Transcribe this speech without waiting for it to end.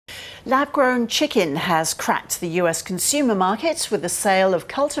Lab-grown chicken has cracked the US consumer market with the sale of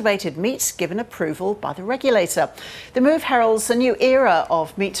cultivated meat given approval by the regulator. The move heralds a new era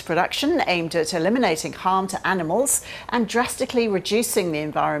of meat production aimed at eliminating harm to animals and drastically reducing the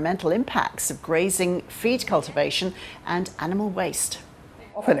environmental impacts of grazing, feed cultivation and animal waste.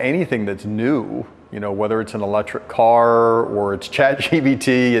 Often anything that's new, whether it's an electric car or it's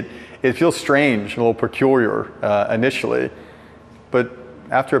ChatGPT, it feels strange, a little peculiar initially, but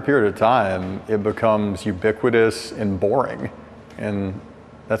after a period of time, it becomes ubiquitous and boring, and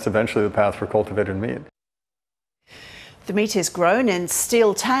that's eventually the path for cultivated meat. The meat is grown in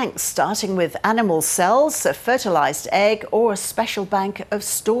steel tanks, starting with animal cells, a fertilized egg, or a special bank of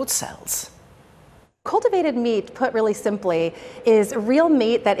stored cells. Cultivated meat, put really simply, is real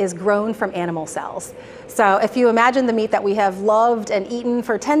meat that is grown from animal cells. So if you imagine the meat that we have loved and eaten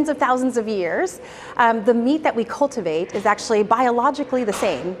for tens of thousands of years, the meat that we cultivate is actually biologically the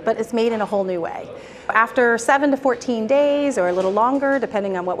same, but it's made in a whole new way. After 7 to 14 days, or a little longer,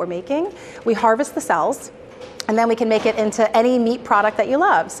 depending on what we're making, we harvest the cells, and then we can make it into any meat product that you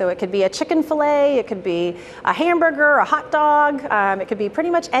love. So it could be a chicken fillet, it could be a hamburger, a hot dog, it could be pretty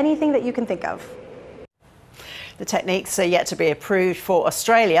much anything that you can think of. The techniques are yet to be approved for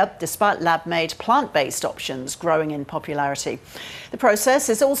Australia, despite lab-made plant-based options growing in popularity. The process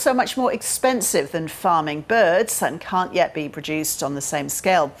is also much more expensive than farming birds and can't yet be produced on the same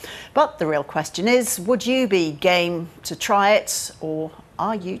scale. But the real question is, would you be game to try it, or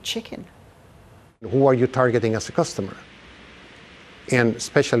are you chicken? Who are you targeting as a customer? And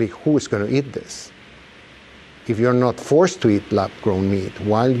especially, who is going to eat this? If you're not forced to eat lab-grown meat,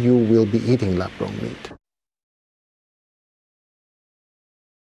 while you will be eating lab-grown meat.